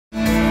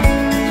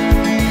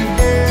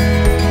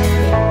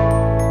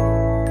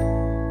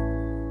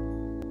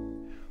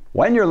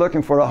When you're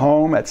looking for a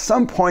home, at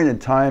some point in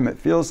time, it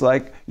feels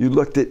like you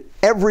looked at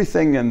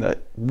everything in the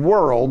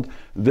world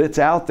that's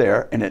out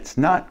there and it's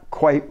not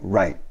quite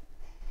right.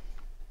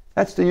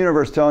 That's the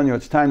universe telling you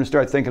it's time to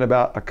start thinking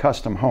about a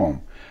custom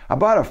home. I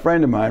brought a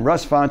friend of mine,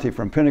 Ross Fanti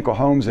from Pinnacle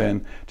Homes,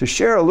 in to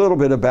share a little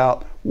bit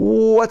about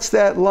what's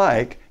that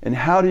like and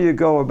how do you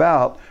go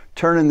about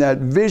turning that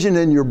vision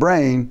in your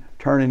brain,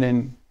 turning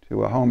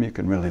into a home you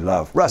can really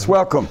love. Russ,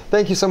 welcome.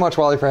 Thank you so much,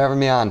 Wally, for having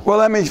me on. Well,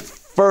 let me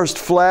first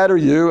flatter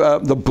you.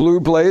 The blue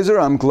blazer,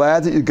 I'm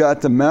glad that you got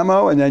the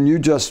memo, and then you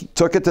just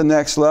took it to the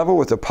next level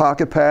with the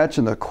pocket patch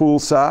and the cool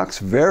socks.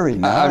 Very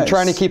nice. I'm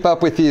trying to keep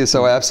up with you,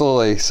 so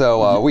absolutely.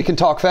 So we can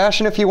talk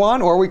fashion if you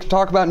want, or we can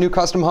talk about new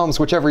custom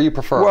homes, whichever you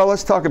prefer. Well,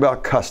 let's talk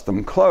about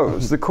custom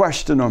clothes. The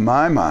question on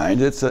my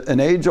mind, it's an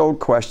age-old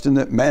question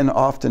that men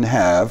often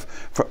have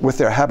with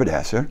their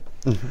haberdasher.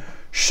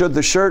 Should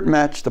the shirt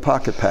match the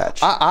pocket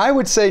patch? I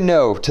would say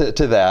no to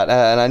that,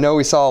 and I know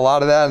we saw a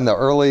lot of that in the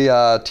early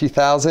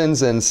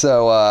 2000s, and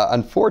so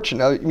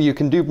unfortunately, you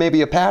can do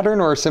maybe a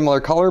pattern or a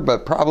similar color,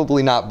 but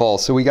probably not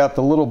both. So we got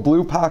the little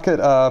blue pocket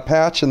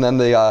patch and then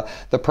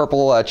the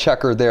purple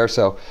checker there,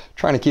 so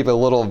trying to keep a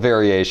little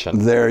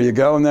variation. There you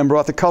go, and then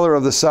brought the color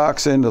of the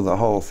socks into the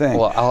whole thing.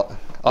 Well,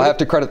 I'll have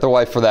to credit the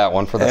wife for that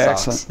one, for the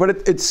socks.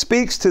 But it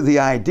speaks to the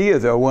idea,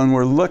 though, when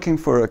we're looking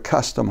for a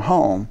custom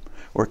home,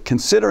 or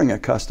considering a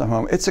custom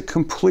home, it's a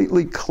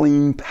completely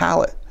clean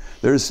palette.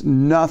 There's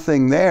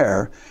nothing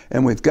there,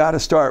 and we've got to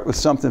start with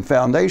something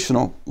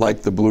foundational,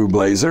 like the blue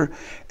blazer,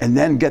 and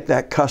then get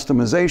that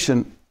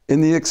customization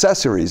in the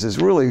accessories. Is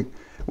really,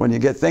 when you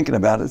get thinking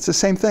about it, it's the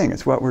same thing.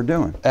 It's what we're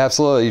doing.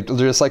 Absolutely.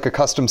 Just like a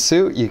custom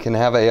suit, you can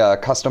have a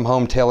custom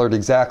home tailored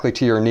exactly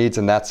to your needs,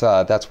 and that's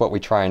what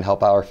we try and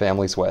help our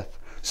families with.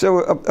 So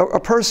a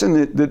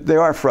person, they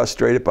are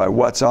frustrated by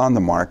what's on the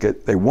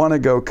market. They want to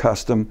go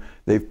custom.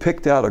 They've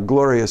picked out a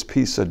glorious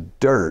piece of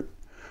dirt.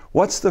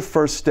 What's the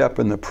first step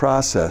in the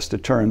process to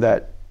turn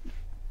that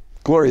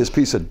glorious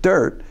piece of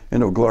dirt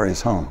into a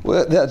glorious home?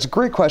 Well, that's a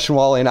great question,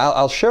 Wally, and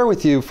I'll share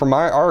with you from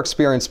our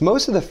experience,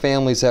 most of the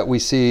families that we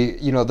see,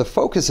 the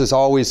focus is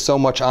always so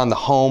much on the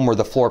home or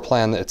the floor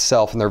plan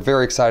itself, and they're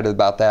very excited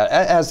about that,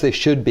 as they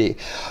should be.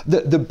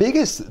 The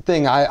biggest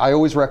thing I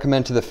always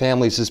recommend to the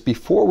families is,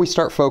 before we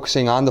start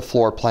focusing on the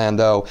floor plan,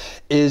 though,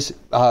 is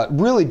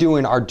really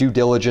doing our due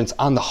diligence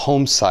on the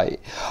home site.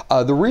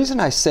 The reason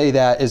I say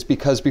that is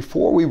because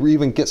before we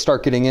even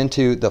start getting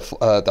into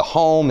the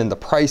home and the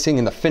pricing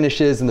and the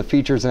finishes and the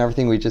features and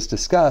everything we just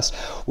discussed,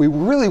 we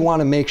really want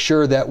to make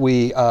sure that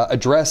we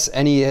address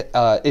any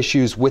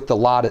issues with the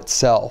lot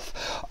itself,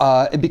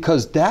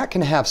 because that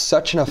can have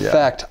such an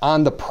effect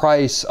on the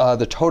price,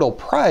 the total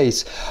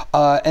price,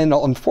 and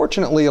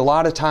unfortunately a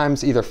lot of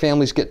times either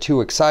families get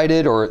too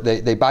excited, or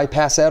they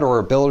bypass that, or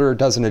a builder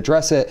doesn't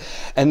address it,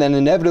 and then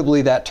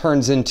inevitably that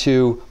turns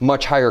into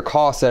much higher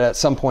costs that at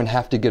some point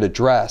have to get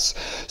addressed.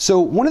 So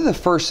one of the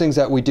first things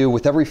that we do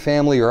with every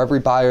family or every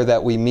buyer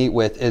that we meet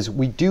with is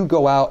we do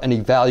go out and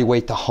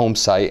evaluate the home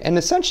site, and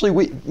essentially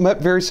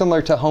very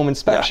similar to home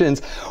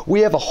inspections, we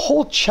have a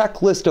whole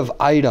checklist of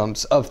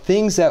items, of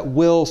things that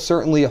will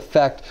certainly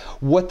affect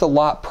what the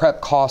lot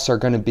prep costs are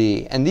going to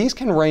be. And these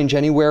can range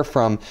anywhere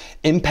from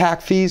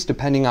impact fees,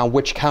 depending on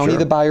which county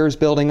the buyer is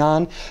building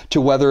on,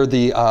 to whether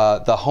the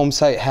home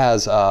site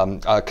has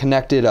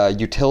connected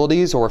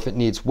utilities, or if it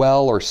needs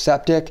well or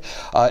septic,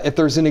 if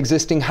there's an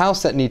existing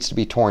house that needs to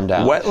be torn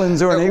down.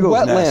 Wetlands or an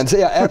eagle's nest.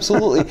 Yeah,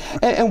 absolutely.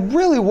 and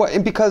really,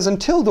 because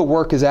until the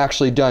work is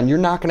actually done, you're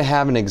not going to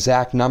have an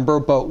exact number,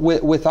 but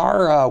with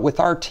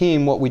our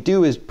team, what we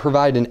do is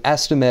provide an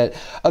estimate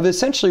of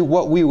essentially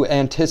what we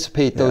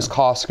anticipate those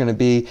costs are going to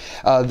be.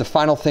 The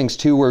final things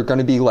too, we're going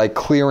to be like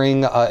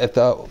clearing if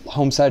the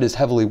home site is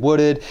heavily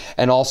wooded,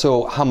 and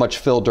also how much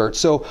fill dirt.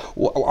 So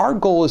our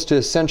goal is to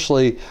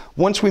essentially,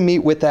 once we meet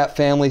with that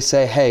family,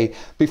 say, hey,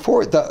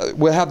 before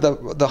we'll have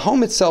the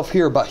home itself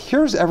here, but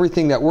here's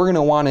everything that we're going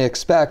to want to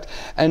expect.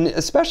 And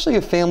especially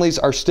if families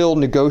are still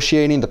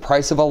negotiating the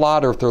price of a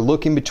lot, or if they're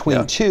looking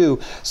between two,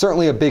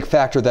 certainly a big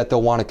factor that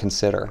they'll want to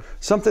consider.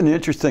 Something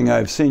interesting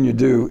I've seen you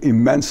do,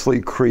 immensely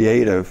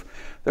creative.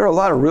 There are a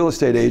lot of real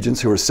estate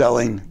agents who are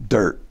selling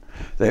dirt.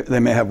 They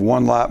may have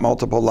one lot,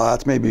 multiple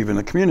lots, maybe even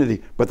a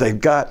community, but they've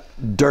got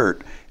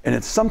dirt. And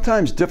it's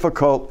sometimes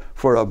difficult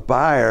for a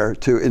buyer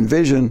to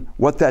envision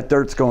what that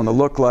dirt's going to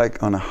look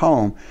like on a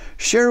home.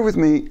 Share with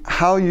me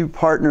how you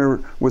partner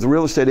with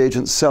real estate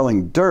agents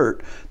selling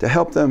dirt to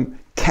help them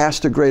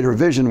cast a greater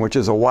vision, which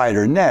is a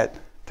wider net,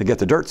 to get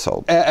the dirt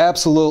sold.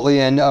 Absolutely,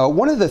 and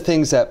one of the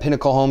things at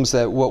Pinnacle Homes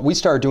that what we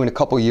started doing a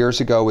couple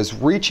years ago is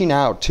reaching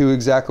out to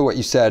exactly what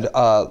you said,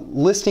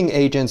 listing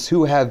agents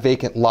who have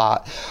vacant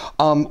lot.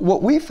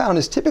 What we found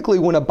is typically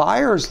when a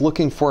buyer is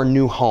looking for a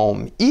new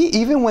home,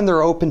 even when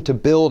they're open to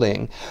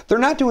building, they're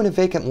not doing a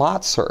vacant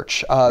lot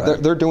search.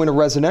 They're doing a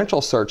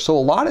residential search. So a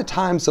lot of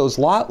times those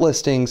lot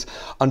listings,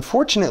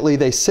 unfortunately,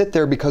 they sit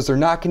there because they're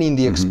not getting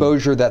the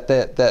exposure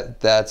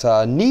that's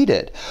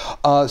needed.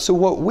 So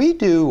what we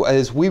do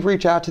is we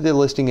reach out out to the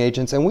listing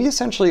agents, and we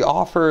essentially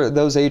offer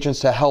those agents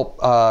to help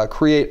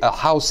create a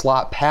house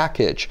lot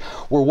package,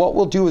 where what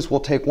we'll do is we'll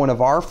take one of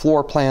our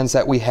floor plans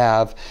that we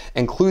have,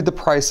 include the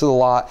price of the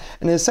lot,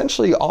 and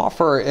essentially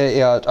offer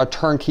a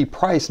turnkey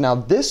price. Now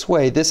this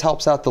way, this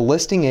helps out the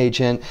listing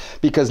agent,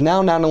 because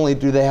now not only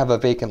do they have a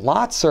vacant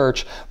lot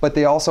search, but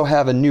they also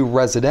have a new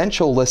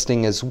residential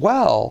listing as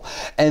well.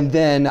 And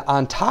then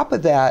on top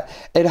of that,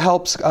 it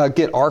helps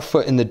get our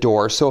foot in the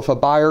door. So if a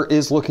buyer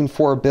is looking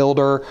for a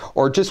builder,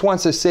 or just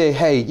wants to say,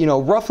 hey, you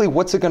know, roughly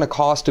what's it going to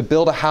cost to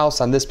build a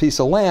house on this piece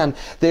of land,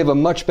 they have a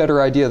much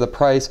better idea of the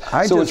price.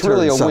 So it's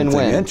really a win-win.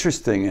 Something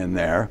interesting in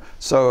there.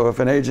 So if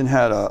an agent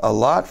had a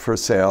lot for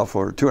sale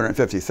for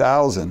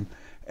 $250,000,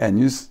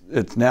 and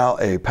it's now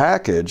a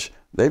package,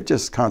 they've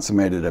just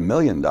consummated $1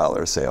 million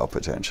sale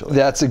potentially.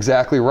 That's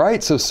exactly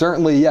right. So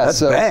certainly, yes.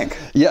 That's bank.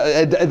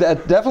 Yeah,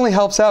 that definitely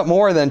helps out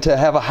more than to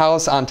have a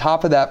house on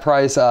top of that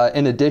price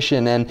in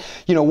addition. And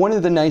you know, one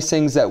of the nice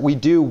things that we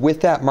do with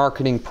that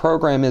marketing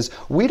program is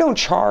we don't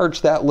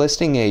charge that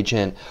listing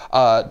agent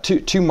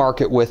to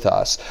market with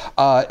us,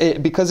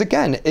 because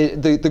again,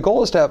 the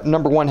goal is to have,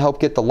 number one,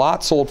 help get the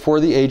lot sold for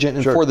the agent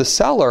and for the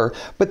seller,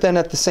 but then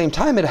at the same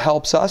time, it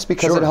helps us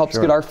because it helps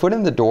get our foot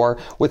in the door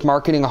with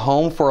marketing a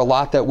home for a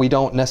lot that we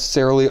don't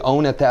necessarily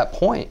own at that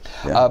point.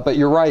 But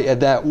you're right,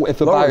 that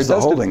if a buyer does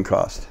the holding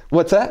cost.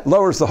 What's that?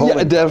 Lowers the holding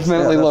cost. Yeah,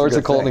 definitely lowers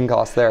the holding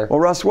cost there. Well,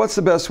 Russ, what's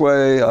the best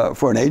way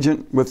for an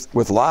agent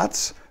with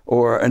lots,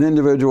 or an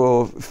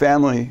individual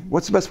family?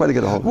 What's the best way to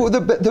get a hold of you? Well,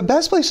 the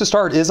best place to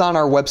start is on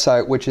our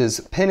website, which is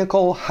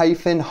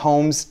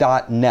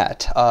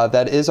pinnacle-homes.net.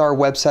 That is our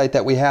website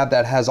that we have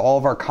that has all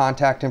of our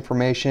contact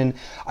information.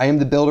 I am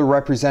the builder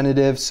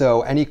representative,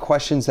 so any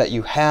questions that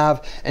you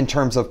have in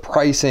terms of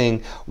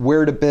pricing,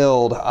 where to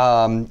build,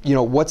 you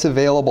know, what's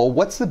available,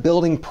 what's the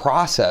building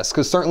process,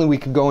 because certainly we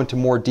could go into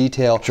more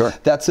detail.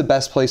 That's the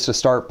best place to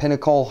start,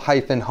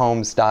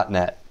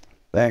 pinnacle-homes.net.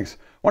 Thanks.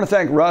 I want to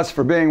thank Russ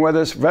for being with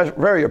us.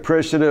 Very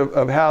appreciative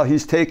of how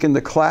he's taken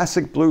the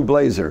classic blue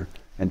blazer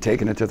and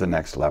taken it to the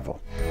next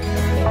level.